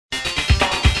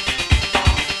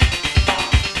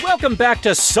Welcome back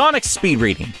to Sonic Speed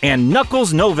Reading and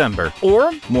Knuckles November,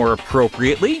 or more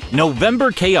appropriately,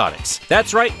 November Chaotix.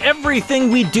 That's right,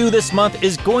 everything we do this month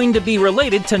is going to be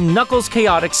related to Knuckles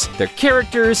Chaotix, their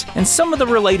characters, and some of the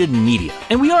related media.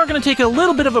 And we are going to take a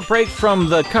little bit of a break from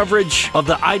the coverage of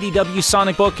the IDW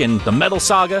Sonic book and the Metal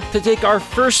Saga to take our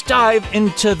first dive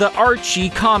into the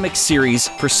Archie comic series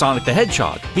for Sonic the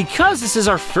Hedgehog. Because this is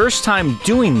our first time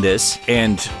doing this,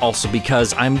 and also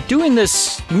because I'm doing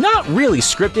this not really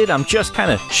scripted, I'm just kind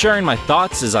of sharing my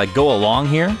thoughts as I go along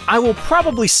here, I will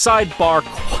probably sidebar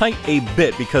quite a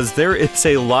bit because there is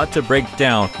a lot to break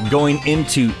down going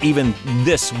into even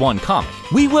this one comic.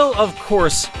 We will, of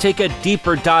course, take a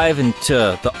deeper dive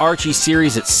into the Archie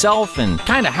series itself and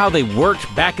kind of how they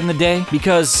worked back in the day,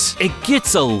 because it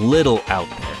gets a little out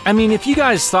there. I mean, if you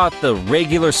guys thought the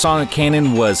regular Sonic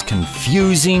canon was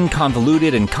confusing,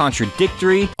 convoluted, and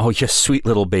contradictory, oh, you sweet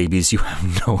little babies, you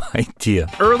have no idea.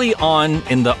 Early on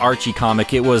in the Archie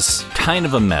comic, it was kind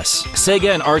of a mess.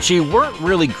 Sega and Archie weren't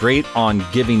really great on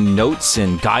giving notes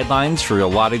and guidelines for a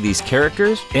lot of these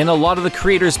characters, and a lot of the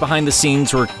creators behind the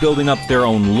scenes were building up their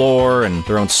own lore and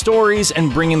their own stories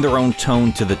and bringing their own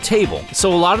tone to the table.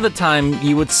 So a lot of the time,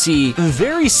 you would see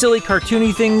very silly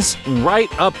cartoony things right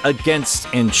up against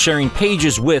and sharing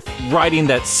pages with writing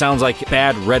that sounds like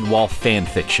bad Redwall fan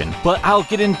fiction. But I'll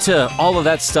get into all of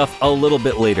that stuff a little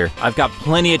bit later. I've got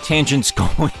plenty of tangents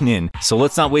going in, so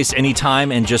let's not waste any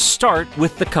time and just start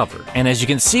with the cover. And as you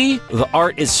can see, the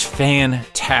art is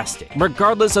fantastic.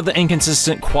 Regardless of the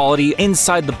inconsistent quality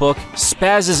inside the book,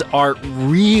 Spaz's art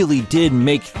really did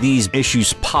make these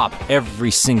issues pop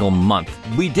every single month.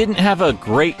 We didn't have a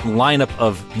great lineup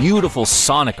of beautiful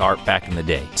Sonic art back in the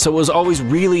day, so it was always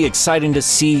really exciting to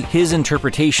see his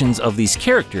interpretations of these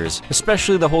characters,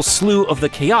 especially the whole slew of the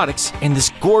Chaotix and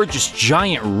this gorgeous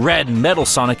giant red metal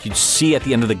Sonic you'd see at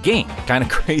the end of the game. Kind of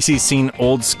crazy seeing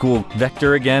old school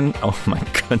Vector again. Oh my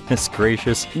goodness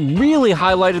gracious. Really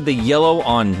highlighted the yellow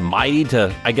on Mighty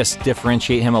to, I guess,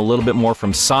 differentiate him a little bit more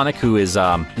from Sonic, who is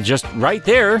just right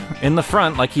there in the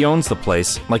front like he owns the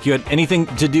place. Like you had anything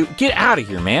to do. Get out of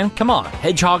here, man. Come on.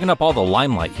 Hedgehogging up all the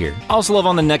limelight here. I also love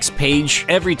on the next page,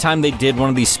 every time they did one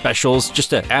of these specials,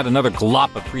 just to add another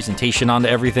glop of presentation onto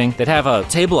everything, they'd have a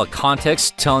table of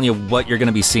context telling you what you're going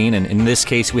to be seeing. And in this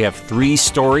case, we have 3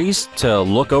 stories to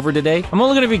look over today. I'm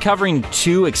only going to be covering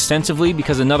 2 extensively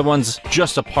because another one's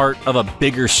just a part of a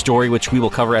bigger story, which we will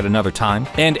cover at another time.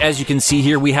 And as you can see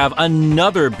here, we have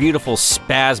another beautiful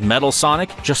Spaz Metal Sonic.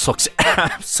 Just looks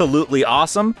absolutely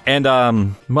awesome.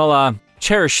 And,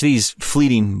 cherish these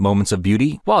fleeting moments of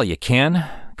beauty while you can.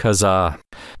 Because,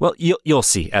 well, you'll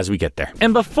see as we get there.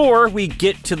 And before we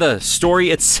get to the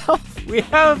story itself, we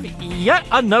have yet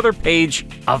another page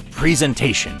of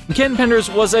presentation. Ken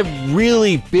Penders was a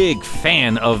really big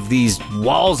fan of these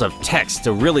walls of text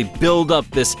to really build up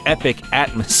this epic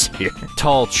atmosphere.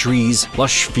 Tall trees,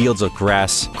 lush fields of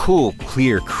grass, cool,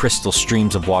 clear, crystal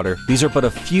streams of water. These are but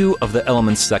a few of the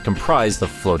elements that comprise the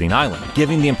floating island,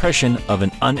 giving the impression of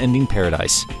an unending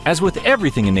paradise. As with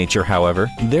everything in nature, however,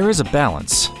 there is a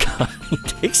balance. God, he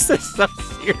takes this so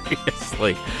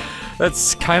seriously.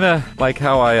 That's kind of like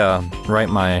how I write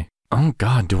my... Oh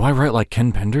god, do I write like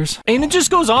Ken Penders? And it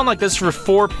just goes on like this for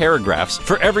 4 paragraphs.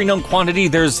 For every known quantity,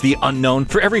 there's the unknown.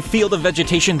 For every field of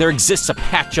vegetation, there exists a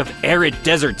patch of arid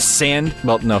desert sand.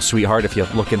 Well, no, sweetheart, if you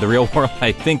look in the real world,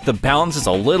 I think the balance is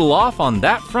a little off on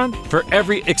that front. For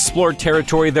every explored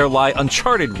territory, there lie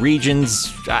uncharted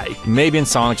regions. Maybe in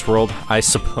Sonic's world, I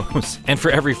suppose. And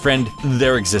for every friend,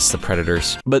 there exists the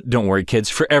predators. But don't worry, kids,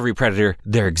 for every predator,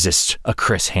 there exists a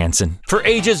Chris Hansen. For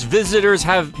ages, visitors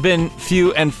have been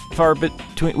few and far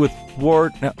between with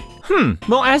war. No.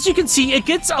 Well, as you can see, it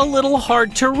gets a little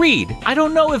hard to read. I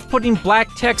don't know if putting black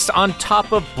text on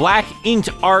top of black inked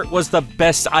art was the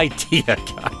best idea,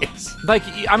 guys. Like,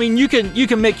 I mean, you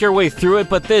can make your way through it,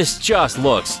 but this just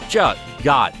looks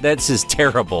God, this is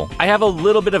terrible. I have a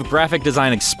little bit of graphic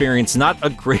design experience, not a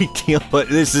great deal, but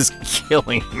this is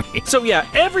killing me. So yeah,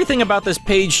 everything about this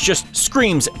page just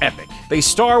screams epic. They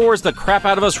Star Wars the crap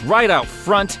out of us right out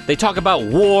front. They talk about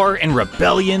war and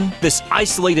rebellion, this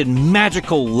isolated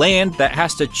magical land that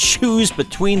has to choose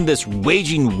between this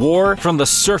waging war from the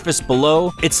surface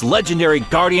below, its legendary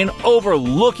guardian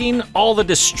overlooking all the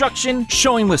destruction,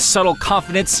 showing with subtle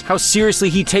confidence how seriously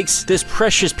he takes this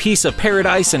precious piece of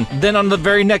paradise, and then on the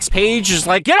very next page is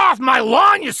like, get off my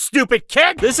lawn, you stupid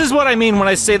kid! This is what I mean when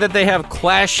I say that they have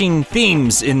clashing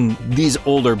themes in these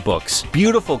older books.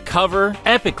 Beautiful cover,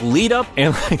 epic lead up,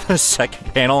 and like the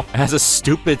second panel has a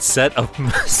stupid set of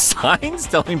signs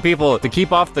telling people to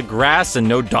keep off the grass and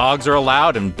no dogs are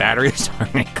allowed and batteries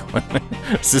aren't included.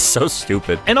 This is so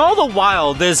stupid. And all the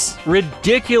while, this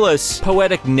ridiculous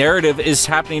poetic narrative is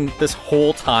happening this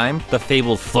whole time. The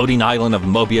fabled floating island of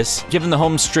Mobius, given the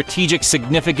home's strategic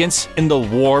significance in the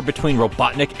war between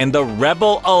Robotnik and the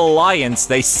Rebel Alliance.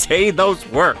 They say those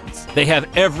words. They have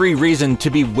every reason to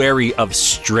be wary of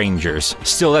strangers.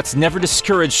 Still, that's never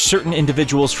discouraged certain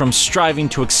individuals from striving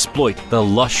to exploit the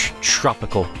lush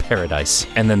tropical paradise.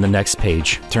 And then the next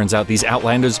page. Turns out these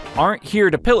outlanders aren't here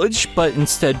to pillage, but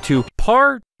instead to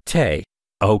partay.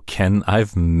 Oh, Ken,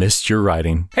 I've missed your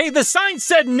writing. Hey, the sign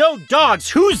said no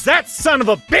dogs. Who's that son of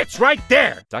a bitch right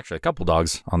there? It's actually a couple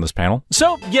dogs on this panel.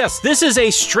 So, yes, this is a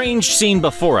strange scene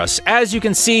before us. As you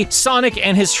can see, Sonic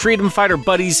and his freedom fighter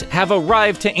buddies have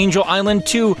arrived to Angel Island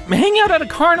to hang out at a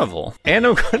carnival. And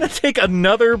I'm gonna take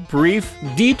another brief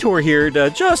detour here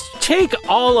to just take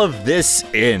all of this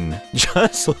in.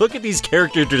 Just look at these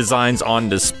character designs on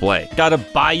display. Got a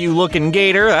Bayou-looking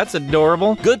gator, that's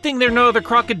adorable. Good thing there are no other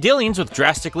crocodilians with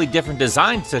drastically different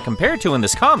designs to compare to in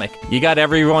this comic. You got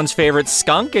everyone's favorite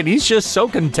skunk, and he's just so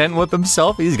content with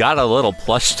himself, he's got a little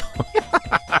plush toy.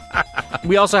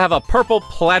 We also have a purple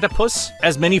platypus.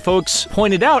 As many folks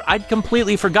pointed out, I'd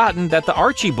completely forgotten that the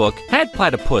Archie book had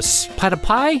platypus.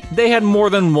 Platypi? They had more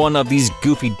than one of these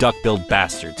goofy duck-billed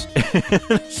bastards.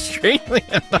 Strangely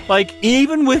enough, like,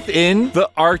 even within the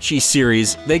Archie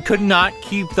series, they could not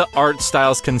keep the art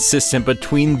styles consistent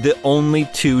between the only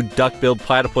two duck-billed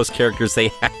platypus characters they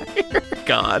had.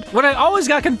 God. What I always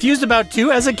got confused about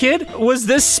too as a kid was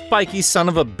this spiky son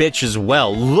of a bitch as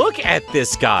well. Look at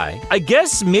this guy. I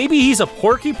guess maybe he's a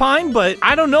porcupine, but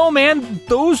I don't know, man.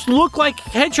 Those look like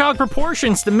hedgehog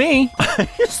proportions to me. I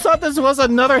just thought this was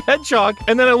another hedgehog,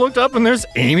 and then I looked up and there's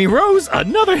Amy Rose,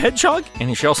 another hedgehog,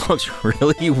 and she also looks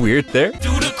really weird there.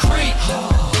 Do the creep,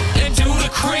 and do the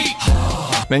creep.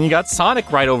 Then you got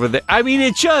Sonic right over there. I mean,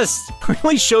 it just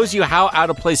really shows you how out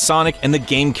of place Sonic and the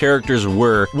game characters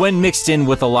were when mixed in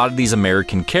with a lot of these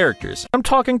American characters. I'm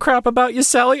talking crap about you,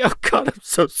 Sally. Oh God, I'm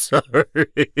so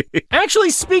sorry. Actually,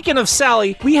 speaking of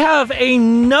Sally, we have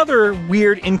another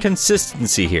weird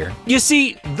inconsistency here. You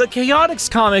see, the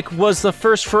Chaotix comic was the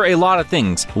first for a lot of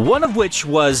things, one of which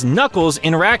was Knuckles'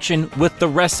 interaction with the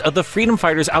rest of the Freedom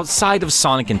Fighters outside of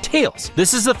Sonic and Tails.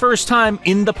 This is the first time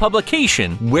in the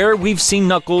publication where we've seen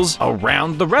Knuckles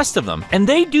around the rest of them, and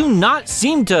they do not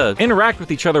seem to interact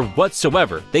with each other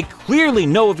whatsoever. They clearly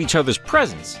know of each other's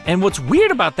presence. And what's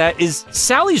weird about that is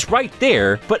Sally's right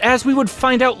there, but as we would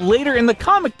find out later in the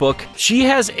comic book, she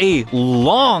has a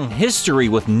long history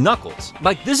with Knuckles.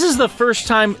 Like, this is the first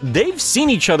time they've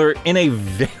seen each other in a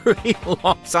very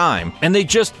long time, and they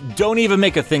just don't even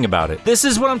make a thing about it. This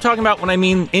is what I'm talking about when I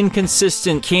mean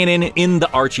inconsistent canon in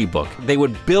the Archie book. They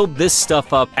would build this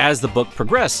stuff up as the book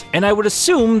progressed, and I would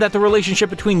assume that the relationship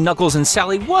between Knuckles and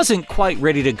Sally wasn't quite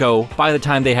ready to go by the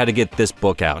time they had to get this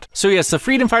book out. So yes, the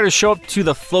Freedom Fighters show up to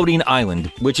the floating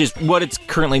island, which is what it's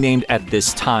currently named at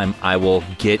this time. I will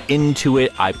get into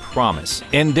it, I promise.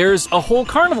 And there's a whole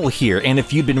carnival here, and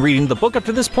if you've been reading the book up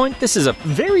to this point, this is a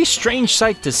very strange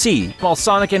sight to see. While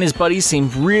Sonic and his buddies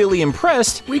seem really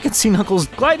impressed, we can see Knuckles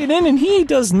gliding in, and he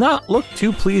does not look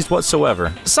too pleased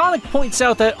whatsoever. Sonic points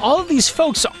out that all of these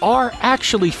folks are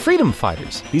actually Freedom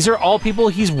Fighters. These are all people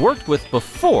he's worked with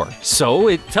before. So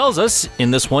it tells us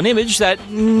in this one image that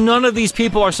none of these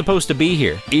people are supposed to be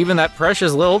here. Even that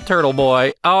precious little turtle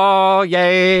boy. Oh,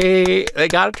 yay. They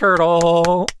got a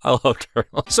turtle. I love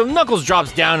turtles. So Knuckles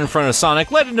drops down in front of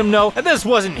Sonic, letting him know that this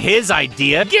wasn't his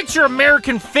idea. Get your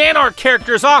American fan art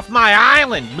characters off my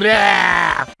island.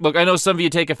 Blah. Look, I know some of you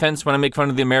take offense when I make fun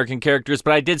of the American characters,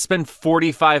 but I did spend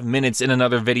 45 minutes in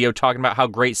another video talking about how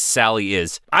great Sally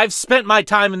is. I've spent my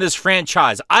time in this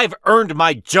franchise. I've earned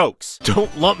my jokes.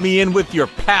 Don't lump me in with your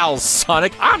pals,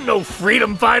 Sonic. I'm no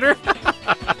freedom fighter.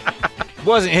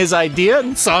 Wasn't his idea,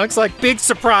 and Sonic's like, big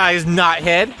surprise,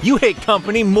 knothead. You hate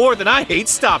company more than I hate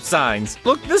stop signs.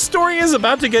 Look, this story is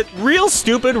about to get real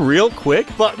stupid real quick,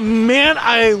 but man,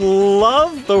 I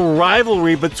love the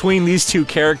rivalry between these two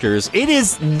characters. It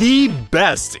is the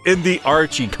best in the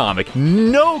Archie comic.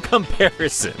 No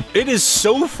comparison. It is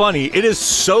so funny, it is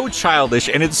so childish,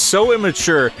 and it's so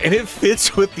immature, and it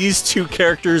fits with these two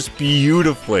characters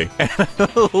beautifully. And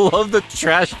I love the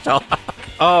trash talk.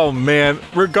 Oh man,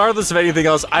 regardless of anything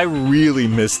else, I really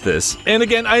missed this. And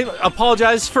again, I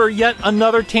apologize for yet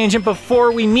another tangent.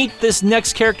 Before we meet this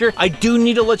next character, I do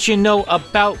need to let you know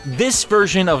about this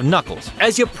version of Knuckles.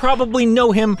 As you probably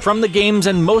know him from the games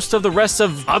and most of the rest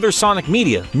of other Sonic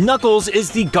media, Knuckles is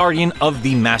the guardian of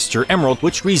the Master Emerald,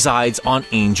 which resides on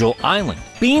Angel Island.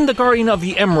 Being the guardian of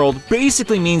the Emerald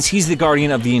basically means he's the guardian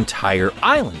of the entire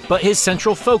island, but his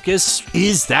central focus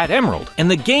is that Emerald. And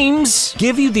the games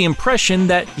give you the impression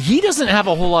that he doesn't have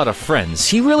a whole lot of friends.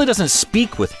 He really doesn't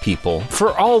speak with people.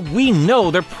 For all we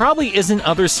know, there probably isn't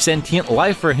other sentient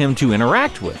life for him to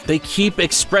interact with. They keep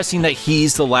expressing that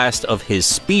he's the last of his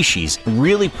species,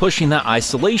 really pushing that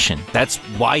isolation. That's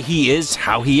why he is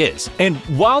how he is. And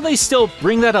while they still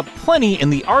bring that up plenty in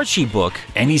the Archie book,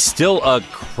 and he's still a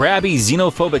crabby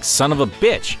xenophobic son of a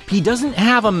bitch, he doesn't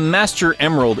have a Master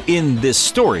Emerald in this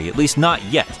story, at least not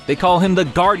yet. They call him the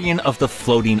guardian of the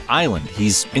floating island.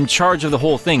 He's in charge of the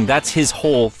whole thing. That's his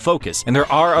whole focus. And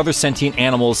there are other sentient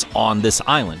animals on this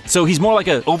island. So he's more like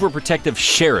an overprotective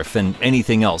sheriff than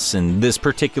anything else in this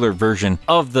particular version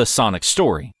of the Sonic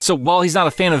story. So while he's not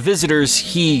a fan of visitors,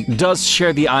 he does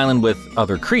share the island with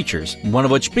other creatures, one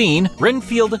of which being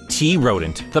Renfield T.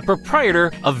 Rodent, the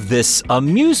proprietor of this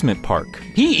amusement park.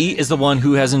 He is the one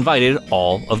who has invited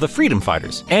all of the freedom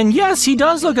fighters. And yes, he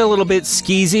does look a little bit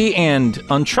skeezy and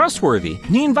untrustworthy.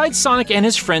 He invites Sonic and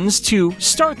his friends to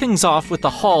start things off with the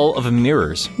Hall of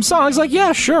Mirrors. Sonic's like,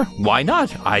 yeah, sure, why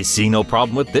not? I see no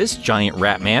problem with this, giant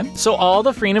rat man. So all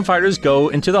the freedom fighters go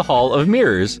into the Hall of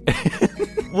Mirrors.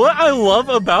 What I love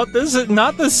about this is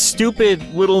not the stupid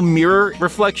little mirror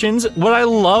reflections. What I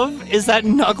love is that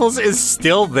Knuckles is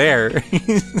still there.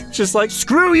 He's just like,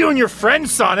 screw you and your friend,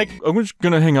 Sonic. I'm just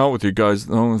gonna hang out with you guys.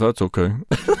 Oh, that's okay.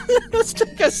 Let's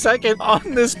take a second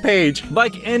on this page.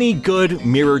 Like any good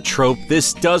mirror trope,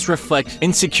 this does reflect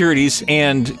insecurities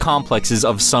and complexes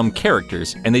of some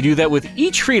characters, and they do that with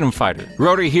each freedom fighter.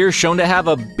 Rotary here shown to have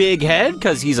a big head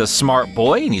because he's a smart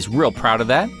boy and he's real proud of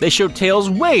that. They show Tails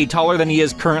way taller than he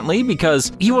is currently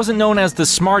because he wasn't known as the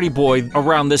smarty boy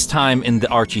around this time in the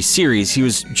Archie series. He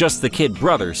was just the kid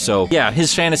brother, so yeah,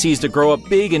 his fantasy is to grow up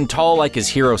big and tall like his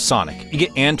hero Sonic. You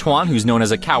get Antoine, who's known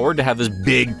as a coward, to have this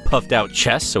big puffed out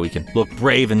chest so he can look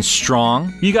brave and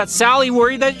strong. You got Sally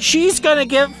worried that she's gonna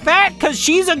get fat because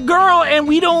she's a girl and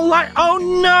we don't like— oh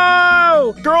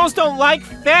no! Girls don't like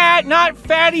fat, not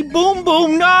fatty boom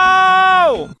boom,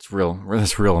 no! That's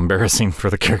real embarrassing for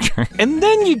the character. And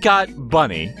then you got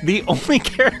Bunny, the only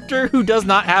character who does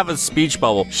not have a speech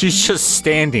bubble. She's just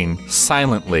standing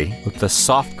silently with a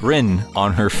soft grin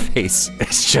on her face.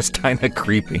 It's just kind of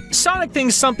creepy. Sonic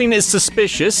thinks something is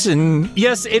suspicious, and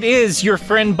yes, it is. Your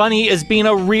friend Bunny is being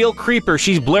a real creeper.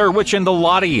 She's Blair Witching the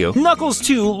lot of you. Knuckles,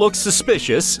 too, looks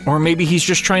suspicious. Or maybe he's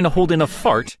just trying to hold in a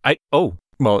fart.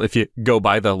 Well, if you go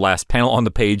by the last panel on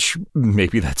the page,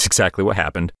 maybe that's exactly what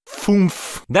happened.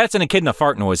 Foomf. That's an echidna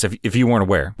fart noise if you weren't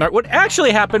aware. All right, what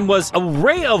actually happened was a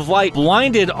ray of light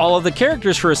blinded all of the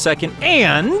characters for a second,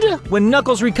 and when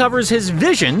Knuckles recovers his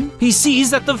vision, he sees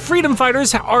that the freedom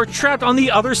fighters are trapped on the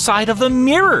other side of the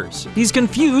mirrors. He's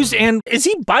confused, and is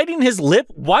he biting his lip?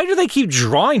 Why do they keep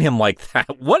drawing him like that?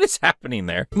 What is happening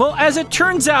there? Well, as it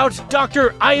turns out,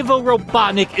 Dr. Ivo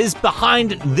Robotnik is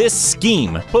behind this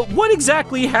scheme. But what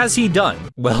exactly has he done?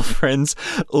 Well, friends,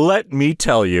 let me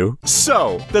tell you.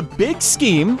 So, the big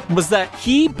scheme was that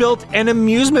he built an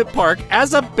amusement park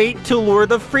as a bait to lure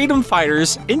the freedom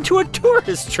fighters into a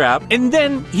tourist trap, and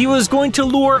then he was going to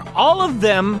lure all of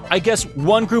them, I guess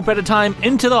one group at a time,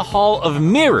 into the Hall of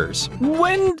Mirrors.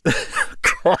 When...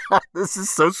 God, this is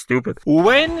so stupid.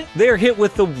 When they're hit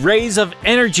with the rays of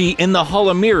energy in the Hall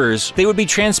of Mirrors, they would be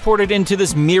transported into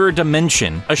this mirror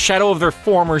dimension, a shadow of their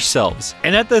former selves.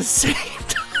 And at the same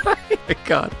time,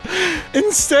 God,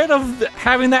 instead of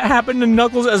having that happen to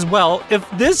Knuckles as well, if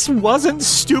this wasn't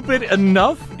stupid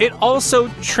enough, it also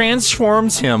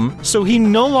transforms him so he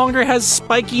no longer has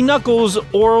spiky knuckles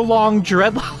or long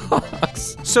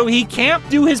dreadlocks. So he can't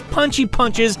do his punchy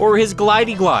punches or his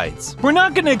glidey glides. We're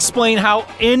not going to explain how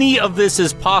any of this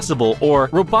is possible or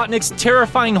Robotnik's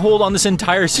terrifying hold on this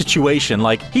entire situation.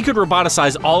 Like, he could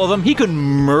roboticize all of them, he could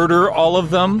murder all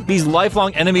of them, these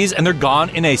lifelong enemies, and they're gone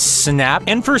in a snap.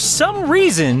 And for some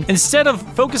reason, instead of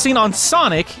focusing on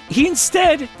Sonic, he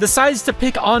instead decides to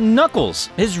pick on Knuckles.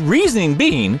 His reasoning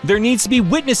being, there needs to be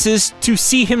witnesses to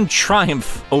see him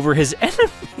triumph over his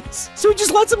enemies. So he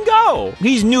just lets him go.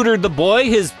 He's neutered the boy,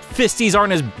 his fisties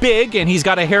aren't as big, and he's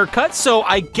got a haircut, so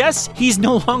I guess he's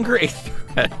no longer a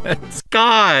threat.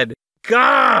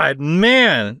 God,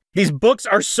 man. These books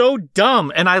are so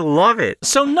dumb, and I love it.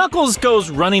 So Knuckles goes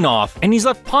running off, and he's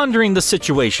left pondering the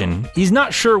situation. He's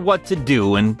not sure what to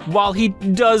do, and while he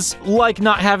does like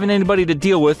not having anybody to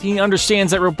deal with, he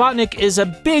understands that Robotnik is a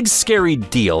big, scary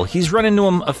deal. He's run into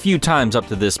him a few times up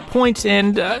to this point,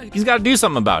 and he's got to do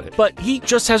something about it. But he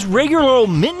just has regular old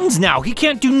mittens now. He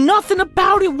can't do nothing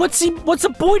about it. What's a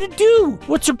boy to do?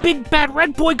 What's a big, bad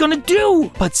red boy gonna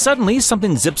do? But suddenly,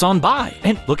 something zips on by,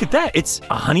 and look at that. It's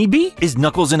a honeybee? Is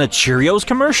Knuckles in a Cheerios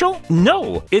commercial?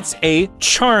 No, it's a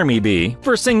Charmy bee.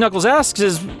 First thing Knuckles asks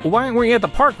is, why weren't you at the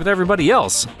park with everybody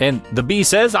else? And the bee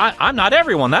says, I'm not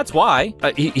everyone, that's why.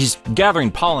 He's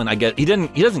gathering pollen, I guess. He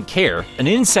doesn't care. An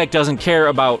insect doesn't care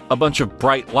about a bunch of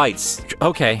bright lights.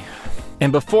 Okay.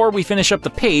 And before we finish up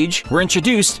the page, we're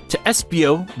introduced to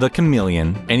Espio the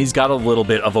Chameleon. And he's got a little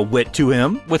bit of a wit to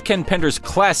him, with Ken Pender's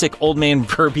classic old man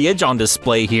verbiage on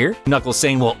display here. Knuckles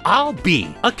saying, well, I'll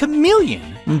be a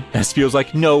chameleon. Espio's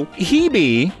like, no, he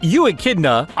be. You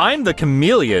Echidna, I'm the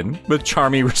chameleon. With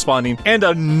Charmy responding, and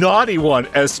a naughty one,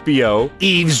 Espio.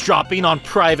 Eavesdropping on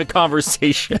private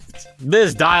conversations.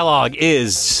 This dialogue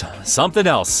is something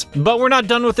else. But we're not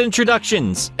done with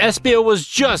introductions. Espio was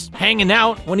just hanging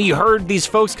out when he heard these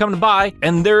folks coming by,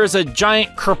 and there is a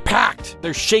giant kerpact.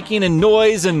 They're shaking in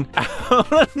noise, and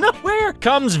out of nowhere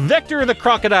comes Vector the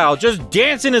crocodile, just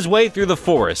dancing his way through the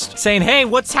forest, saying, hey,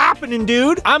 what's happening,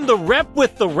 dude? I'm the rep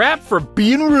with the rap for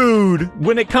being rude.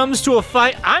 When it comes to a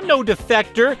fight, I'm no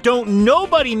defector. Don't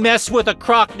nobody mess with a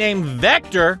croc named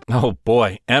Vector. Oh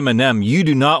boy, Eminem, you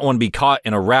do not want to be caught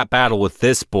in a rap battle with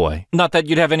this boy. Not that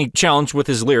you'd have any challenge with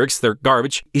his lyrics, they're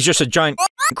garbage. He's just a giant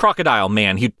crocodile,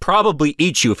 man. He'd probably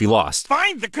eat you if he lost.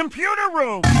 Find the computer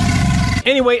room!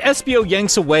 Anyway, Espio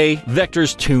yanks away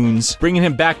Vector's tunes, bringing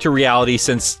him back to reality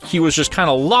since he was just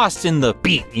kind of lost in the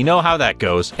beat. You know how that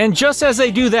goes. And just as they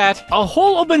do that, a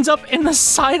hole opens up in the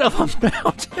side of a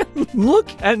mountain. Look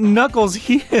at Knuckles.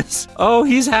 He's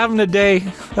having a day.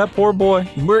 That poor boy.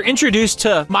 We're introduced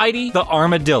to Mighty the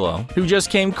Armadillo, who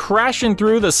just came crashing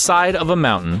through the side of a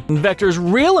mountain. Vector's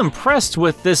real impressed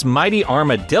with this mighty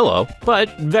armadillo,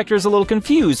 but Vector's a little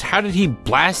confused. How did he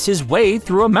blast his way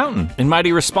through a mountain? And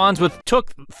Mighty responds with,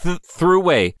 took through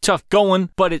way. Tough going,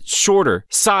 but it's shorter.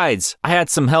 Sides. I had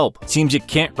some help. Seems you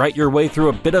can't write your way through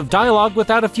a bit of dialogue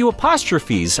without a few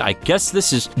apostrophes. I guess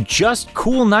this is just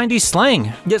cool 90s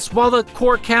slang. Yes, while the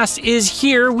core cast is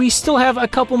here, we still have a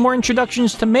couple more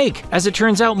introductions to make. As it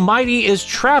turns out, Mighty is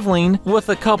traveling with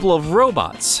a couple of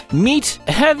robots. Meet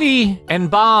Heavy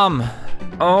and Bomb.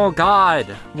 Oh God,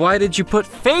 why did you put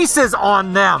faces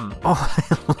on them? Oh,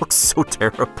 it looks so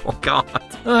terrible, God.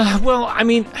 Well, I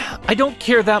mean, I don't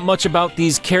care that much about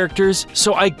these characters,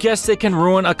 so I guess they can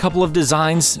ruin a couple of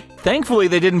designs. Thankfully,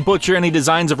 they didn't butcher any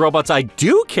designs of robots I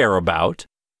do care about.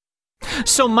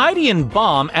 So Mighty and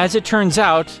Bomb, as it turns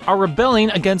out, are rebelling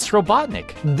against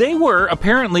Robotnik. They were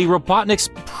apparently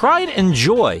Robotnik's pride and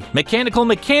joy. Mechanical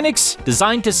mechanics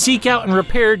designed to seek out and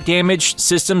repair damaged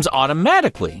systems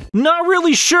automatically. Not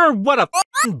really sure what a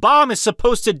bomb is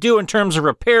supposed to do in terms of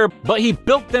repair, but he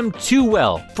built them too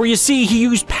well. For you see, he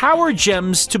used power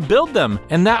gems to build them,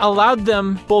 and that allowed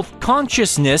them both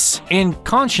consciousness and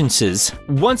consciences.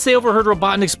 Once they overheard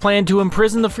Robotnik's plan to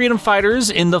imprison the freedom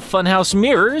fighters in the funhouse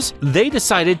mirrors, they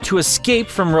decided to escape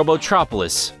from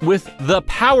Robotropolis with the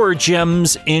power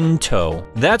gems in tow.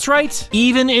 That's right,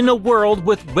 even in a world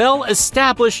with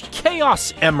well-established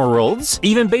Chaos Emeralds,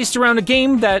 even based around a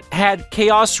game that had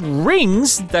Chaos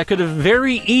Rings that could have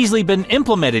very easily been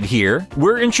implemented here,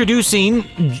 we're introducing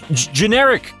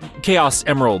generic Chaos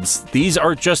Emeralds. These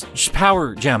are just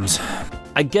power gems.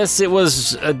 I guess it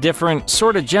was a different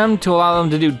sort of gem to allow them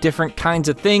to do different kinds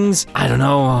of things. I don't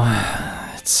know.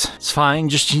 It's fine,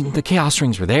 just the Chaos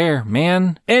Rings were there,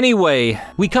 man. Anyway,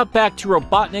 we cut back to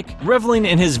Robotnik, reveling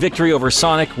in his victory over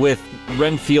Sonic with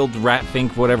Renfield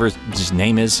Ratfink, whatever his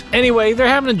name is. Anyway, they're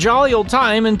having a jolly old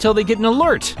time until they get an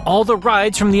alert. All the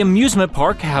rides from the amusement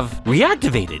park have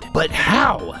reactivated. But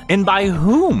how? And by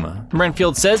whom?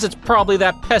 Renfield says it's probably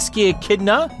that pesky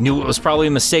echidna. Knew it was probably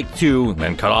a mistake too,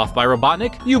 then cut off by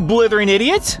Robotnik. You blithering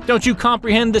idiot! Don't you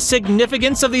comprehend the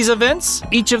significance of these events?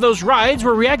 Each of those rides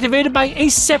were reactivated by a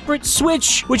separate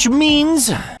switch, which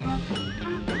means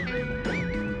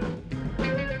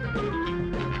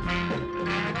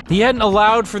he hadn't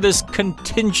allowed for this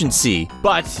contingency,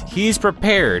 but he's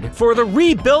prepared for the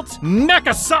rebuilt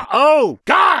Mecha. Oh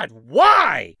God,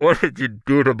 why? What did you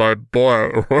do to my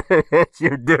boy? What did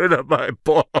you do to my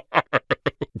boy?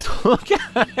 Look at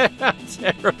how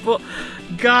terrible.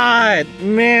 God,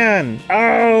 man.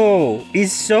 Oh,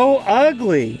 he's so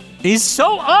ugly. He's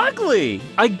so ugly.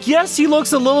 I guess he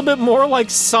looks a little bit more like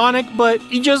Sonic, but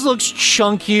he just looks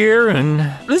chunkier, and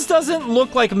this doesn't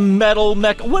look like Metal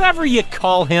Mech, whatever you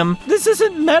call him. This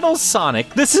isn't Metal Sonic.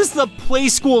 This is the Play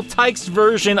School Tykes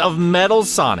version of Metal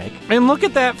Sonic. And look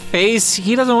at that face.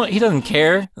 He doesn't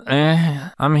care.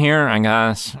 I'm here, I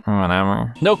guess, or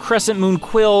whatever. No crescent moon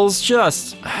quills,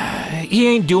 just he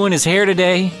ain't doing his hair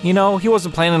today. You know, he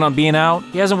wasn't planning on being out.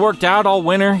 He hasn't worked out all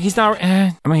winter. He's not,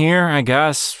 I'm here, I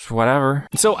guess, whatever.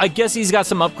 So I guess he's got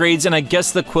some upgrades, and I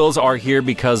guess the quills are here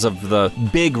because of the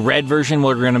big red version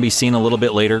we're gonna be seeing a little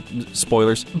bit later.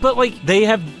 Spoilers. But like, they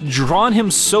have drawn him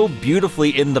so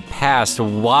beautifully in the past.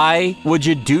 Why would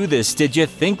you do this? Did you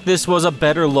think this was a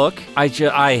better look? I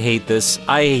hate this.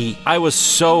 I was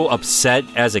so upset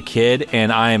as a kid,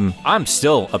 and I'm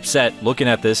still upset looking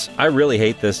at this. I really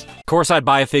hate this. Of course, I'd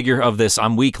buy a figure of this.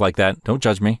 I'm weak like that. Don't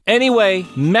judge me. Anyway,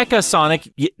 Mecha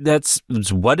Sonic, that's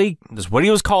what he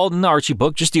was called in the Archie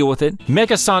book. Just deal with it.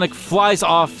 Mecha Sonic flies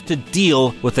off to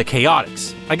deal with the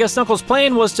Chaotix. I guess Knuckles'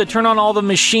 plan was to turn on all the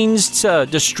machines to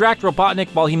distract Robotnik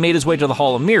while he made his way to the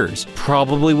Hall of Mirrors.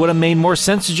 Probably would have made more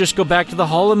sense to just go back to the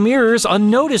Hall of Mirrors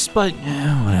unnoticed, but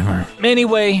whatever.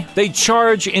 Anyway, they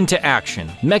charge into action.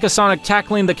 Mecha Sonic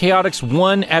tackling the Chaotix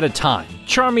one at a time.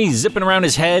 Charmy zipping around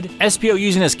his head, SPO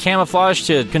using his camouflage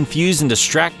to confuse and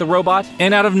distract the robot,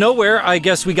 and out of nowhere, I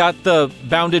guess we got the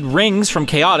bounded rings from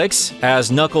Chaotix as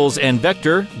Knuckles and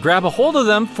Vector grab a hold of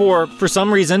them for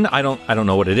some reason. I don't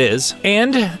know what it is.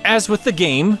 And as with the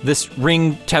game, this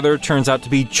ring tether turns out to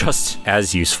be just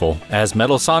as useful, as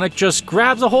Metal Sonic just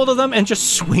grabs a hold of them and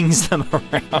just swings them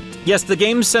around. Yes, the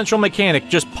game's central mechanic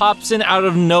just pops in out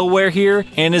of nowhere here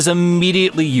and is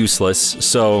immediately useless.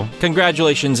 So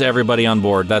congratulations everybody on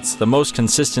board. That's the most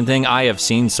consistent thing I have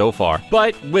seen so far.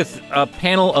 But with a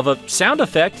panel of a sound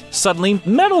effect, suddenly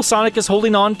Metal Sonic is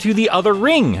holding on to the other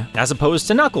ring, as opposed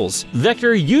to Knuckles.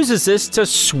 Vector uses this to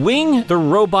swing the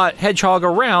robot hedgehog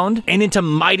around and into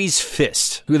Mighty's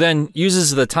fist, who then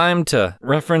uses the time to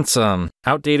reference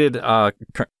outdated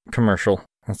commercial.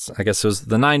 I guess it was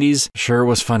the 90s. Sure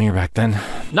was funnier back then.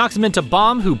 Knocks him into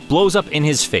Bomb, who blows up in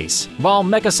his face. While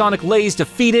Mecha Sonic lays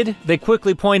defeated, they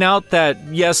quickly point out that,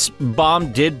 yes,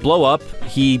 Bomb did blow up.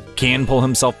 He can pull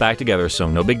himself back together, so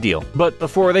no big deal. But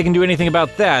before they can do anything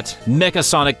about that, Mecha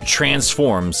Sonic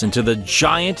transforms into the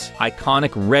giant,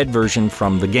 iconic red version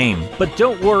from the game. But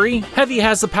don't worry, Heavy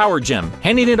has the power gem,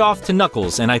 handing it off to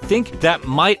Knuckles, and I think that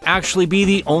might actually be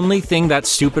the only thing that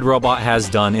stupid robot has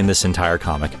done in this entire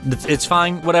comic. It's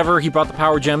fine. Whatever, he brought the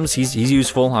power gems, he's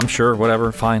useful, I'm sure,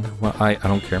 whatever, fine, well, I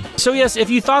don't care. So yes, if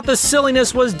you thought the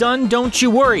silliness was done, don't you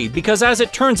worry, because as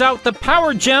it turns out, the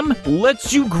power gem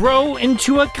lets you grow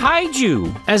into a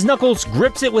kaiju. As Knuckles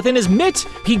grips it within his mitt,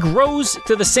 he grows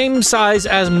to the same size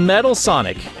as Metal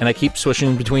Sonic. And I keep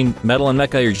switching between Metal and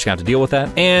Mecha, you're just gonna have to deal with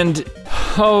that. And,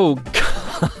 oh god.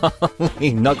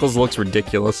 Knuckles looks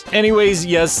ridiculous. Anyways,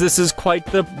 yes, this is quite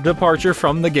the departure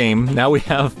from the game. Now we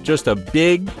have just a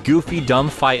big, goofy, dumb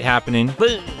fight happening.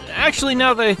 But actually,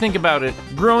 now that I think about it,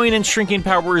 growing and shrinking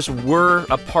powers were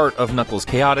a part of Knuckles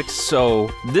Chaotix,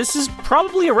 so this is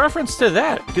probably a reference to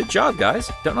that. Good job,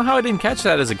 guys. Don't know how I didn't catch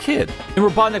that as a kid. And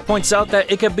Robotnik points out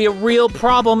that it could be a real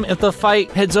problem if the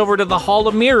fight heads over to the Hall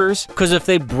of Mirrors, because if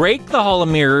they break the Hall of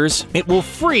Mirrors, it will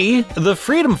free the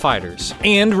Freedom Fighters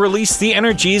and release the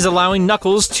energies, allowing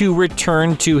Knuckles to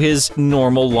return to his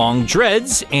normal long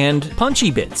dreads and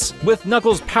punchy bits. With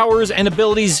Knuckles' powers and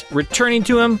abilities returning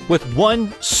to him, with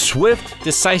one swift,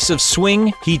 decisive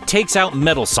swing, he takes out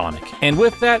Metal Sonic, and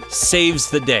with that, saves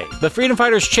the day. The Freedom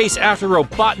Fighters chase after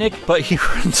Robotnik, but he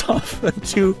runs off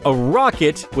into a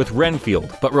rocket with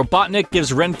Renfield. But Robotnik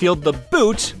gives Renfield the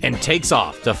boot and takes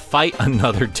off to fight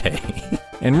another day.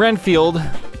 And Renfield,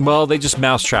 well, they just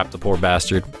mousetrapped the poor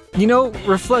bastard. You know,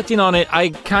 reflecting on it, I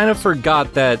kind of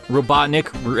forgot that Robotnik,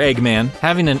 or Eggman,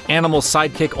 having an animal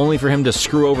sidekick only for him to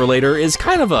screw over later is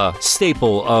kind of a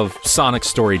staple of Sonic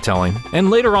storytelling.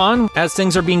 And later on, as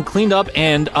things are being cleaned up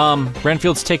and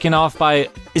Renfield's taken off by...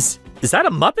 Is that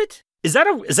a Muppet? Is that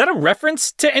a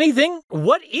reference to anything?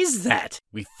 What is that?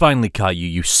 We finally caught you,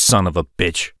 you son of a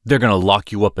bitch. They're gonna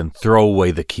lock you up and throw away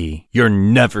the key. You're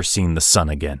never seeing the sun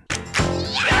again.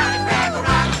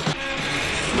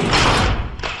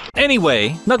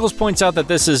 Anyway, Knuckles points out that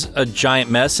this is a giant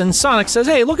mess, and Sonic says,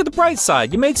 hey, look at the bright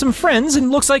side. You made some friends,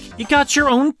 and looks like you got your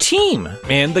own team.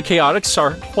 And the Chaotix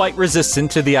are quite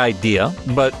resistant to the idea,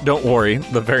 but don't worry,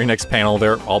 the very next panel,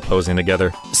 they're all posing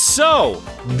together. So,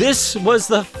 this was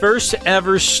the first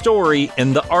ever story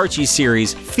in the Archie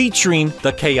series featuring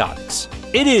the Chaotix.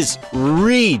 It is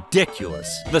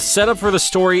ridiculous. The setup for the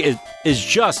story is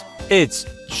just, it's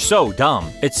so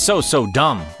dumb. It's so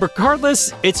dumb.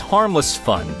 Regardless, it's harmless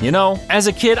fun, you know? As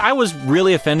a kid, I was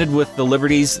really offended with the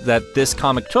liberties that this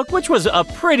comic took, which was a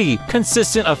pretty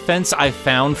consistent offense I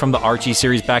found from the Archie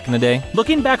series back in the day.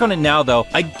 Looking back on it now, though,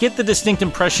 I get the distinct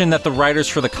impression that the writers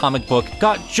for the comic book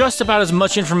got just about as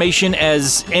much information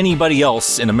as anybody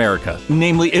else in America.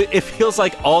 Namely, it feels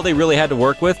like all they really had to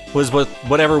work with was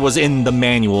whatever was in the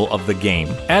manual of the game.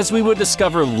 As we would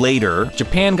discover later,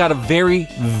 Japan got a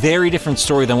very different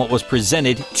story than what was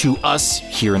presented to us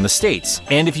here in the States.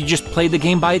 And if you just played the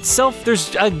game by itself,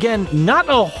 there's, again, not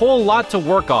a whole lot to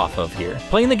work off of here.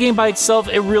 Playing the game by itself,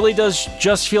 it really does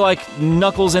just feel like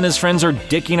Knuckles and his friends are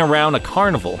dicking around a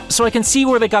carnival. So I can see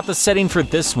where they got the setting for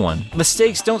this one. The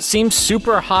stakes don't seem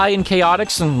super high in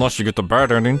Chaotix unless you get the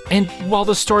bad ending. And while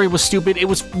the story was stupid, it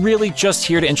was really just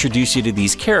here to introduce you to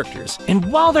these characters. And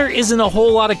while there isn't a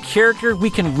whole lot of character we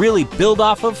can really build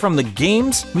off of from the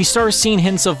games, we start seeing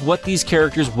hints of what these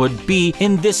characters would be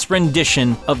in this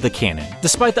rendition of the canon.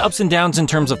 Despite the ups and downs in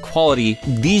terms of quality,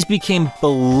 these became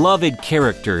beloved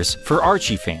characters for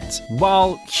Archie fans.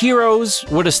 While Heroes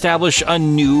would establish a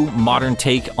new modern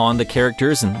take on the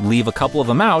characters and leave a couple of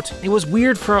them out, it was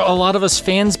weird for a lot of us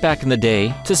fans back in the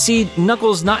day to see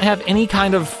Knuckles not have any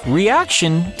kind of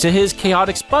reaction to his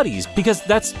Chaotix buddies, because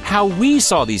that's how we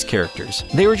saw these characters.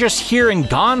 They were just here and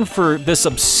gone for this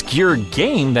obscure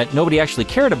game that nobody actually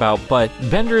cared about, but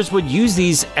vendors would use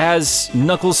these as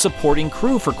Knuckles' supporting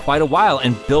crew for quite a while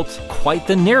and built quite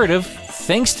the narrative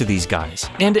thanks to these guys.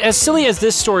 And as silly as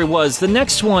this story was, the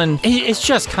next one, it's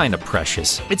just kind of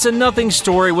precious. It's a nothing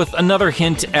story with another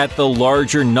hint at the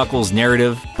larger Knuckles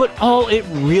narrative, but all it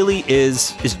really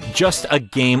is just a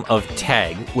game of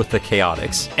tag with the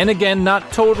Chaotix. And again,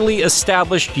 not totally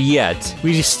established yet.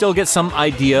 We still get some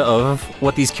idea of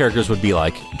what these characters would be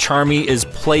like. Charmy is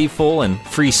playful and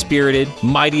free-spirited.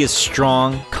 Mighty is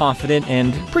strong, confident,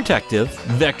 and protective.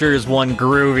 Vector is one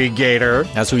groovy gator,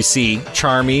 as we see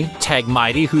Charmy tag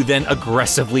Mighty, who then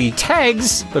aggressively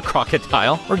tags the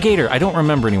crocodile. Or gator, I don't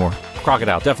remember anymore.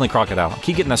 Crocodile, definitely crocodile.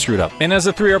 Keep getting that screwed up. And as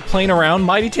the three are playing around,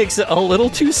 Mighty takes it a little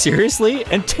too seriously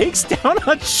and takes down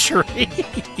a tree.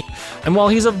 And while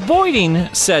he's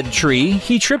avoiding said tree,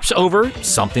 he trips over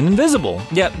something invisible.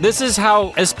 Yeah, this is how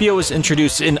SPO is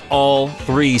introduced in all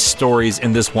three stories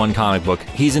in this one comic book.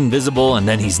 He's invisible and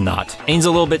then he's not. Aang's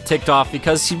a little bit ticked off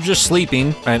because he was just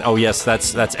sleeping. And oh yes,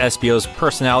 that's SPO's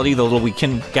personality, the little we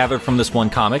can gather from this one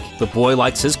comic. The boy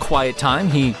likes his quiet time,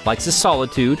 he likes his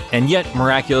solitude, and yet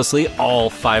miraculously, all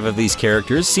five of these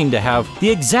characters seem to have the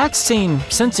exact same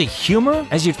sense of humor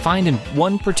as you'd find in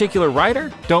one particular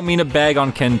writer. Don't mean to bag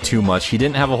on Ken too much. He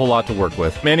didn't have a whole lot to work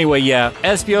with. Anyway, yeah,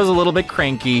 SPO's a little bit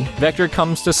cranky. Vector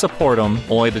comes to support him,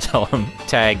 only to tell him,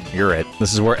 tag, you're it.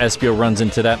 This is where SPO runs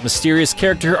into that mysterious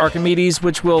character Archimedes,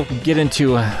 which we'll get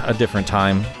into a different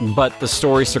time. But the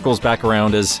story circles back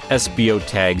around as SPO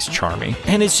tags Charmy.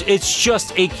 And it's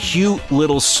just a cute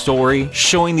little story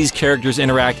showing these characters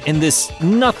interact in this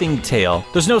nothing tale.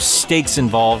 There's no stakes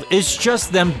involved. It's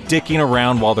just them dicking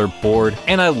around while they're bored.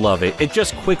 And I love it. It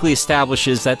just quickly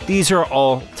establishes that these are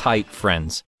all tight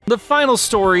friends. The final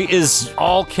story is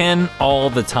all Ken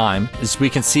all the time, as we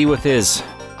can see with his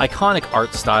iconic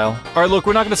art style. All right, look,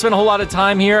 we're not going to spend a whole lot of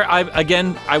time here.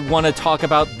 I want to talk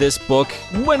about this book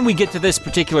when we get to this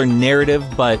particular narrative,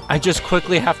 but I just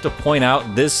quickly have to point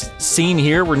out this scene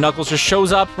here where Knuckles just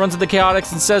shows up, runs to the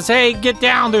Chaotix and says, hey, get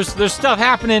down, there's stuff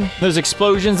happening. There's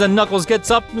explosions, and Knuckles gets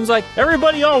up and is like,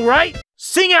 everybody all right?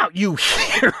 Sing out, you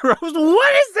heroes!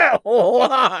 What is that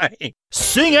line?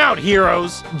 Sing out,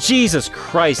 heroes! Jesus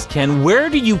Christ, Ken, where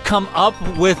do you come up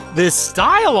with this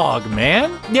dialogue,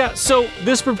 man? Yeah, so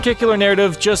this particular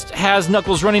narrative just has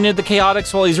Knuckles running into the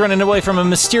Chaotix while he's running away from a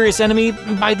mysterious enemy.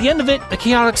 By the end of it, the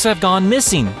Chaotix have gone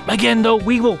missing. Again, though,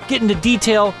 we will get into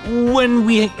detail when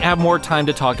we have more time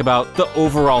to talk about the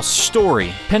overall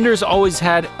story. Pender's always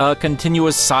had a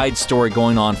continuous side story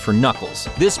going on for Knuckles.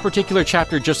 This particular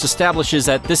chapter just establishes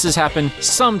that this has happened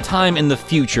sometime in the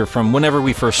future from whenever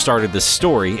we first started this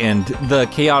story, and the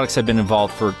Chaotix have been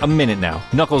involved for a minute now.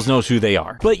 Knuckles knows who they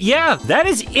are. But yeah, that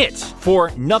is it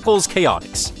for Knuckles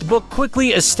Chaotix. The book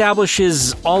quickly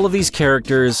establishes all of these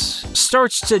characters,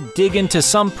 starts to dig into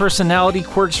some personality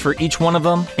quirks for each one of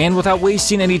them, and without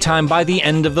wasting any time, by the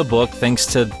end of the book, thanks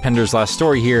to Pender's last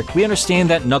story here, we understand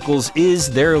that Knuckles is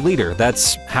their leader.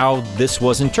 That's how this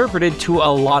was interpreted to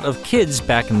a lot of kids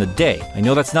back in the day. I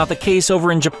know that's not the case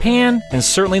over in Japan, and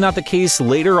certainly not the case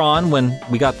later on when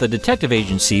we got the detective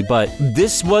agency, but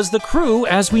this was the crew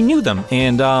as we knew them.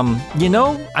 And, you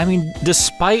know, I mean,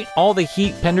 despite all the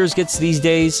heat Penders gets these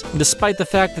days, characters. Despite the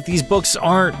fact that these books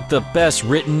aren't the best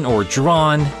written or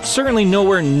drawn, certainly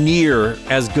nowhere near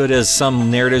as good as some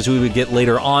narratives we would get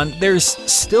later on, there's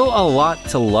still a lot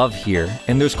to love here,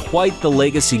 and there's quite the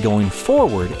legacy going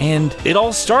forward, and it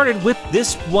all started with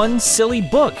this one silly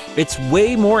book. It's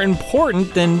way more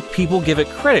important than people give it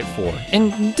credit for.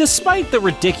 And despite the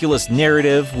ridiculous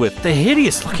narrative with the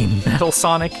hideous looking Metal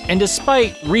Sonic, and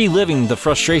despite reliving the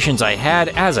frustrations I had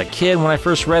as a kid when I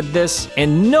first read this,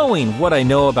 and knowing what I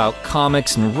know about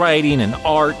comics and writing and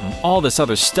art and all this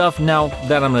other stuff now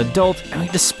that I'm an adult, I mean,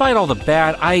 despite all the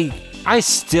bad, I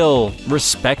still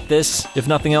respect this, if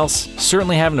nothing else.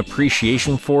 Certainly have an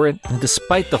appreciation for it. And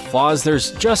despite the flaws,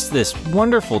 there's just this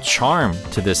wonderful charm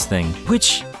to this thing,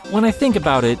 which, when I think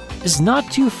about it, is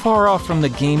not too far off from the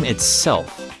game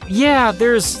itself. Yeah,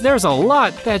 there's a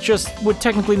lot that just would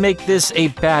technically make this a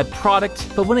bad product,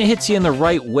 but when it hits you in the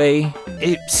right way,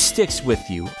 it sticks with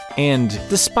you. And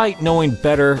despite knowing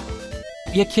better,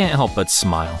 you can't help but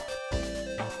smile.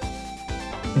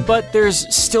 But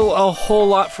there's still a whole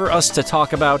lot for us to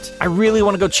talk about. I really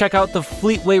want to go check out the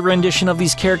Fleetway rendition of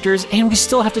these characters, and we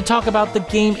still have to talk about the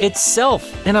game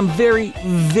itself. And I'm very,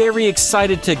 very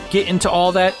excited to get into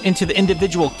all that, into the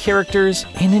individual characters,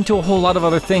 and into a whole lot of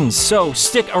other things. So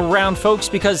stick around, folks,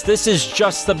 because this is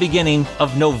just the beginning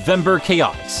of November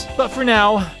Chaotix. But for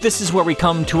now, this is where we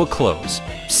come to a close.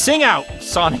 Sing out,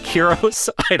 Sonic Heroes.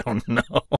 I don't know.